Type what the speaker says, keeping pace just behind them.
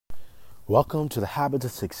Welcome to the Habits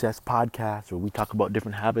of Success podcast, where we talk about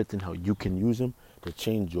different habits and how you can use them to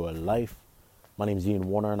change your life. My name is Ian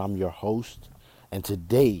Warner, and I'm your host. And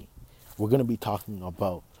today, we're going to be talking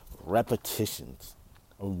about repetitions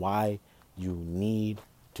and why you need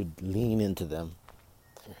to lean into them.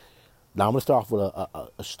 Now, I'm going to start off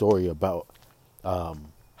with a story about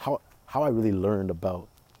how I really learned about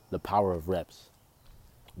the power of reps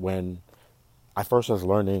when I first was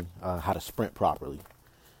learning how to sprint properly.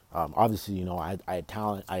 Obviously, I had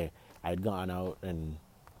talent. I had gone out and,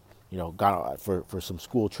 got out for some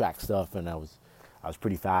school track stuff, and I was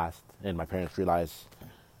pretty fast. And my parents realized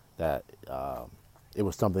that it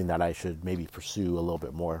was something that I should maybe pursue a little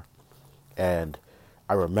bit more. And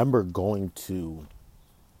I remember going to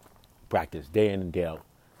practice day in and day out,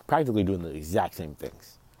 practically doing the exact same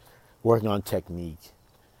things, working on technique,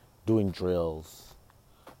 doing drills,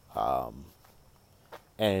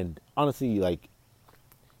 and honestly, like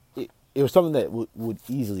it was something that would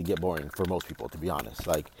easily get boring for most people, to be honest.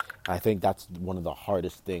 Like, I think that's one of the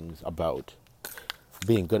hardest things about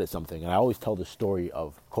being good at something. And I always tell the story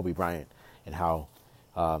of Kobe Bryant and how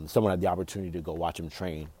someone had the opportunity to go watch him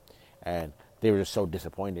train, and they were just so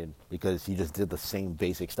disappointed because he just did the same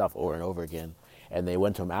basic stuff over and over again. And they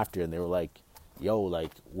went to him after, and they were like, "Yo,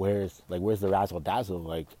 where's the razzle dazzle?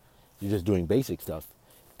 Like, you're just doing basic stuff."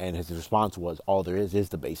 And his response was, "All there is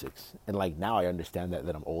the basics." And like now I understand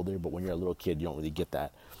that I'm older, but when you're a little kid, you don't really get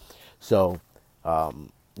that. So,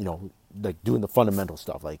 like doing the fundamental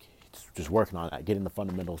stuff, like just working on that, getting the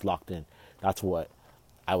fundamentals locked in. That's what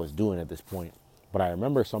I was doing at this point. But I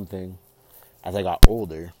remember something as I got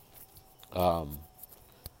older.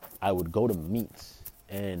 I would go to meets,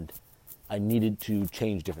 and I needed to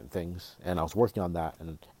change different things, and I was working on that.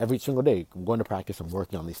 And every single day, I'm going to practice. I'm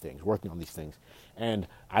working on these things, and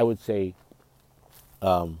I would say,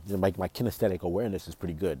 my kinesthetic awareness is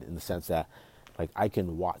pretty good in the sense that, like, I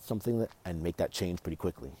can watch something and make that change pretty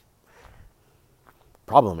quickly.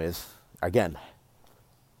 Problem is, again,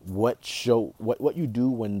 what you do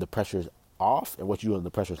when the pressure's off and what you do when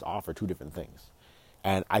the pressure's off are two different things,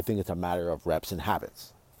 and I think it's a matter of reps and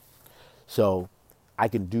habits. So I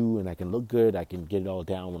can do and I can look good, I can get it all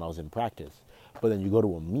down when I was in practice. But then you go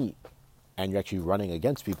to a meet and you're actually running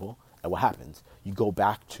against people, and what happens? You go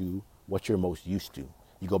back to what you're most used to.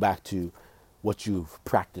 You go back to what you've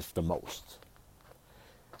practiced the most.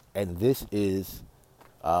 And this is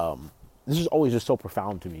always just so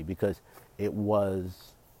profound to me because it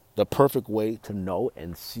was the perfect way to know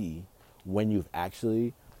and see when you've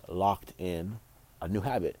actually locked in a new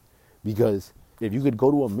habit. Because if you could go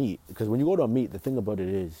to a meet, because when you go to a meet, the thing about it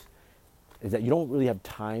is that you don't really have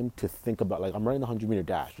time to think about, like, I'm running the 100-meter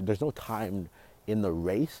dash. There's no time in the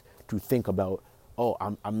race to think about, oh,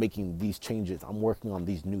 I'm making these changes. I'm working on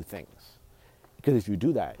these new things. Because if you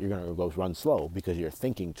do that, you're going to go run slow because you're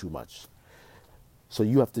thinking too much. So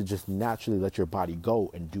you have to just naturally let your body go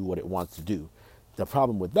and do what it wants to do. The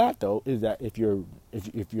problem with that, though, is that if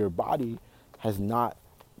your body has not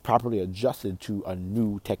properly adjusted to a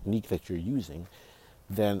new technique that you're using,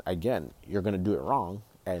 then again, you're going to do it wrong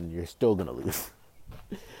and you're still going to lose.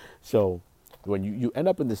 So when you end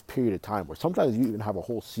up in this period of time where sometimes you even have a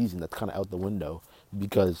whole season that's kind of out the window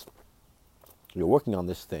because you're working on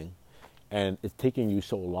this thing and it's taking you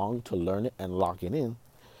so long to learn it and lock it in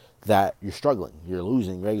that you're struggling, you're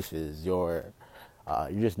losing races, you're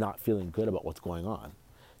just not feeling good about what's going on.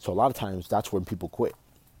 So a lot of times that's when people quit.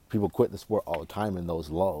 People quit the sport all the time in those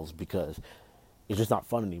lulls because it's just not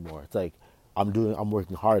fun anymore. It's like, I'm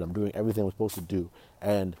working hard, I'm doing everything I'm supposed to do,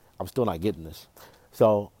 and I'm still not getting this.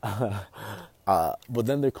 So, but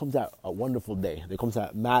then there comes that a wonderful day. There comes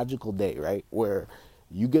that magical day, right, where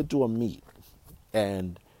you get to a meet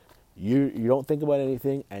and you don't think about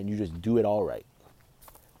anything and you just do it all right.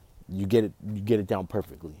 You get it down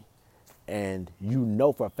perfectly, and you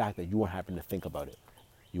know for a fact that you won't happen to think about it.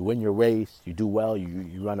 You win your race, you do well,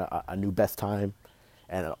 you run a new best time,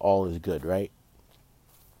 and all is good, right?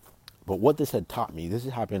 But what this had taught me, this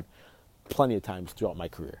has happened plenty of times throughout my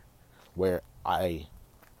career, where I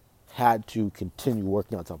had to continue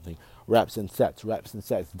working on something, reps and sets,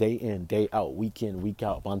 day in, day out, week in, week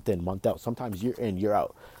out, month in, month out, sometimes year in, year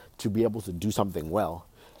out, to be able to do something well.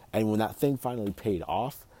 And when that thing finally paid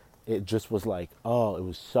off, it just was like, oh, it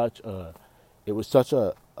was such a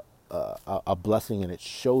blessing, and it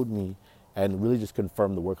showed me and really just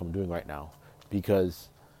confirmed the work I'm doing right now, because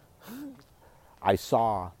I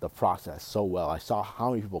saw the process so well. I saw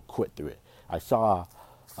how many people quit through it. I saw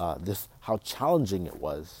how challenging it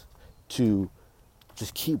was to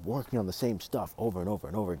just keep working on the same stuff over and over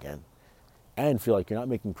and over again and feel like you're not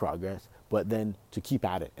making progress, but then to keep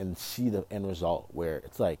at it and see the end result where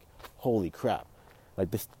it's like, holy crap, like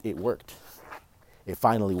this, it worked. It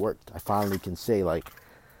finally worked. I finally can say like,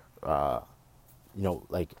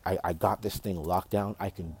 like I got this thing locked down. I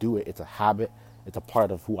can do it. It's a habit. It's a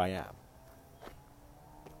part of who I am.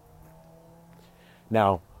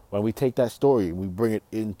 Now, when we take that story and we bring it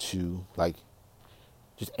into like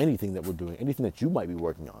just anything that we're doing, anything that you might be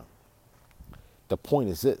working on, the point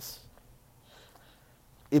is this.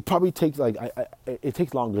 It probably takes like, it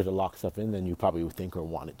takes longer to lock stuff in than you probably would think or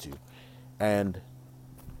want it to. And,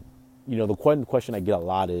 the question I get a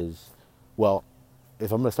lot is, well,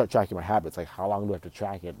 if I'm going to start tracking my habits, like how long do I have to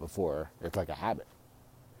track it before it's like a habit?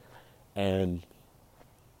 And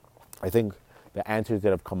I think the answers that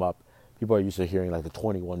have come up, people are used to hearing like the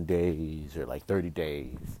 21 days or like 30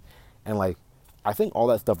 days. And like, I think all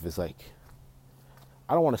that stuff is like,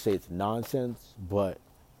 I don't want to say it's nonsense, but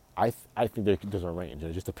I think there's a range.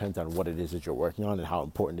 And it just depends on what it is that you're working on and how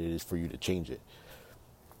important it is for you to change it.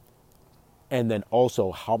 And then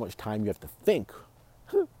also how much time you have to think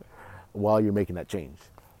while you're making that change.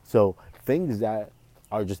 So things that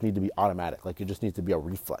are just need to be automatic, like it just needs to be a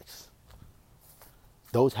reflex.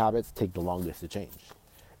 Those habits take the longest to change.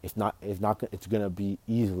 It's going to be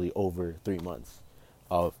easily over 3 months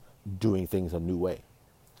of doing things a new way,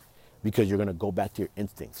 because you're going to go back to your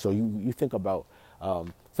instincts. So you think about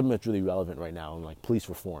something that's really relevant right now, like police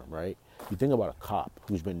reform, right? You think about a cop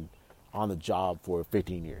who's been on the job for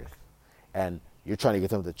 15 years, and you're trying to get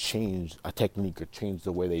them to change a technique or change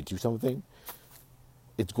the way they do something.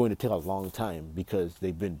 It's going to take a long time because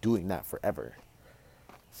they've been doing that forever.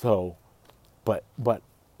 So, but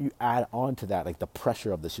you add on to that like the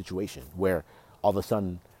pressure of the situation where all of a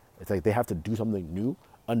sudden it's like they have to do something new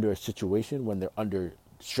under a situation when they're under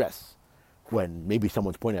stress, when maybe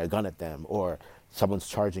someone's pointing a gun at them or someone's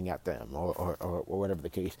charging at them or whatever the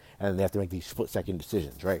case, and they have to make these split-second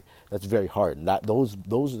decisions, right? That's very hard, and those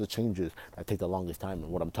are the changes that take the longest time,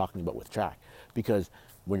 and what I'm talking about with track, because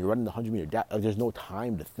when you're running the 100-meter dash, there's no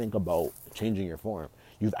time to think about changing your form.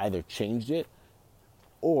 You've either changed it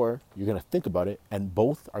or you're going to think about it, and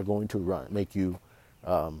both are going to make you,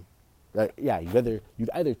 you've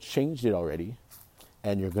either changed it already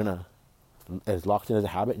and you're going to, as locked in as a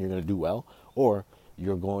habit and you're going to do well, or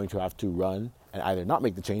you're going to have to run and either not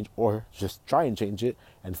make the change or just try and change it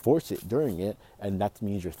and force it during it, and that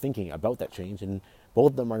means you're thinking about that change, and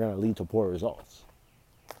both of them are going to lead to poor results.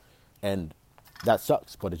 And that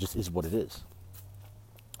sucks, but it just is what it is.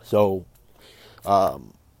 So, but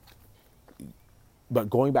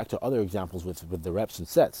going back to other examples with the reps and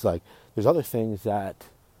sets, like there's other things that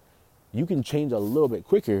you can change a little bit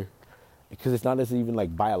quicker because it's not as even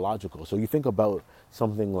like biological. So you think about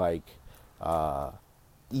something like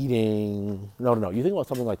eating. No. You think about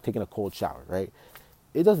something like taking a cold shower, right?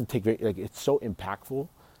 It doesn't take it's so impactful.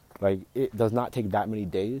 Like it does not take that many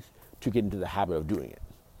days to get into the habit of doing it.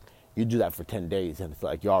 You do that for 10 days and it's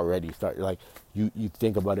like you already start, like you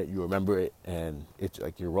think about it, you remember it, and it's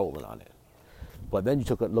like you're rolling on it. But then you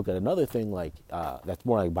took a look at another thing like that's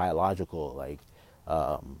more like biological,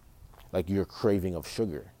 like your craving of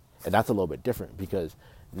sugar. And that's a little bit different because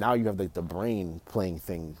now you have like the brain playing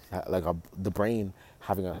things, like the brain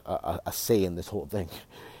having a say in this whole thing.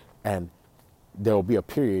 And there will be a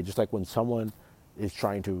period, just like when someone is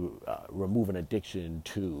trying to remove an addiction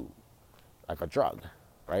to like a drug,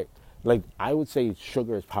 right? Like I would say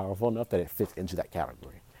sugar is powerful enough that it fits into that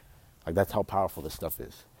category. Like that's how powerful this stuff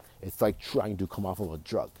is. It's like trying to come off of a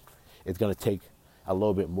drug. It's going to take a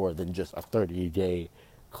little bit more than just a 30-day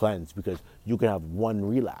cleanse, because you can have one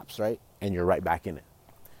relapse, right? And you're right back in it.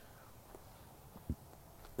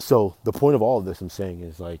 So the point of all of this I'm saying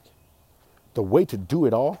is like the way to do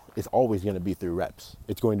it all is always going to be through reps.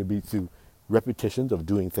 It's going to be through repetitions of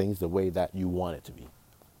doing things the way that you want it to be.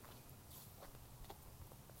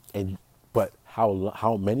 But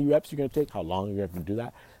how many reps you're going to take, how long you're going to do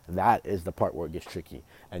that is the part where it gets tricky.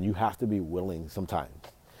 And you have to be willing sometimes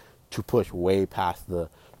to push way past the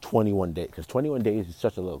 21 days, because 21 days is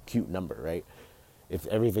such a little cute number, right? If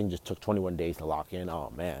everything just took 21 days to lock in,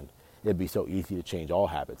 oh man, it'd be so easy to change all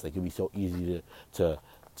habits. Like it'd be so easy to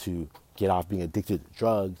get off being addicted to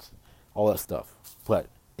drugs, all that stuff. But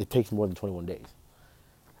it takes more than 21 days.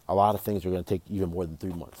 A lot of things are going to take even more than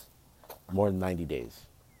 3 months, more than 90 days.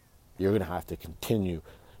 You're going to have to continue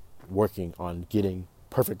working on getting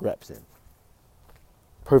perfect reps in.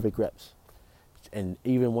 Perfect reps. And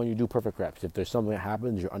even when you do perfect reps, if there's something that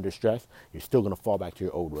happens, you're under stress, you're still going to fall back to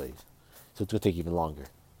your old ways. So it's going to take even longer.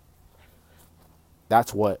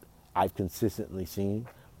 That's what I've consistently seen.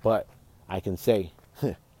 But I can say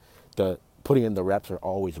the putting in the reps are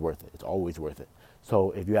always worth it. It's always worth it.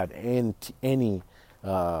 So if you have if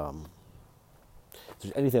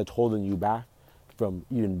there's anything that's holding you back from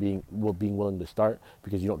even being willing to start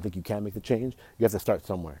because you don't think you can make the change, you have to start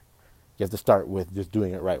somewhere. You have to start with just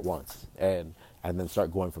doing it right once, and then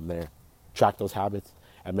start going from there. Track those habits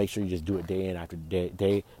and make sure you just do it day in after day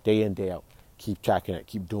in, day out. Keep tracking it,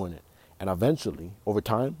 keep doing it. And eventually, over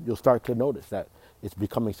time, you'll start to notice that it's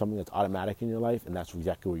becoming something that's automatic in your life, and that's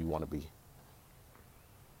exactly where you want to be.